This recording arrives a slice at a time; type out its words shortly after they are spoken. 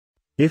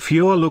If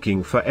you're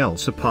looking for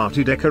Elsa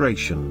party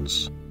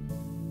decorations,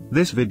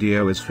 this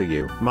video is for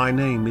you. My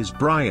name is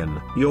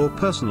Brian, your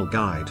personal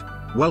guide.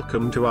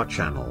 Welcome to our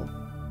channel.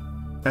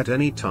 At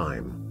any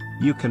time,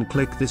 you can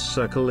click this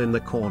circle in the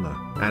corner,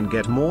 and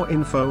get more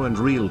info and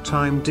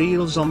real-time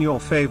deals on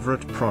your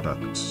favorite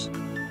products.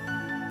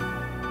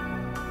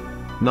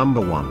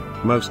 Number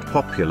 1, Most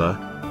Popular,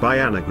 by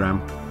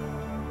Anagram.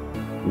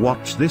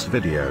 Watch this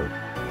video.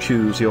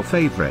 Choose your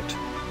favorite.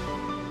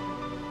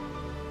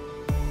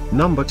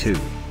 Number 2,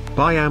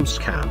 by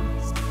Amscan.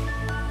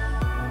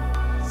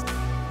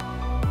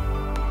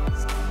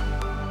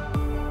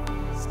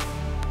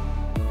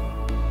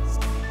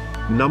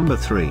 Number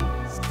 3.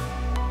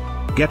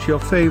 Get your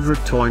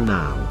favorite toy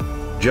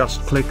now. Just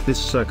click this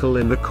circle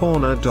in the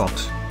corner dot.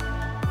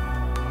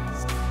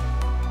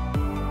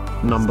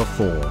 Number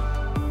 4.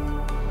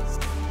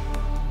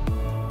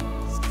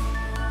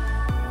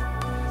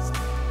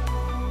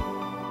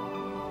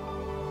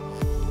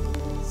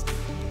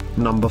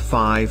 Number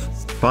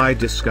 5, by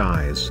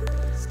Disguise.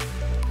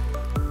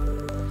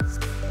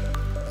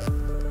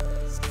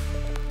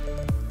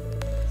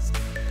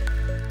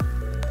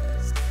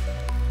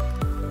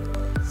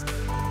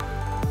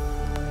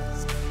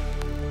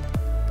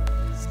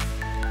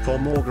 For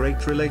more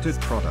great related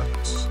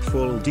products,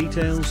 full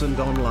details and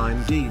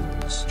online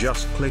deals,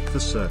 just click the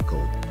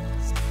circle.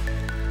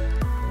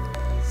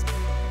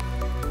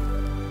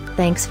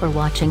 Thanks for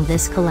watching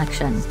this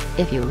collection.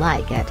 If you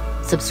like it,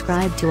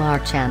 subscribe to our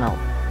channel.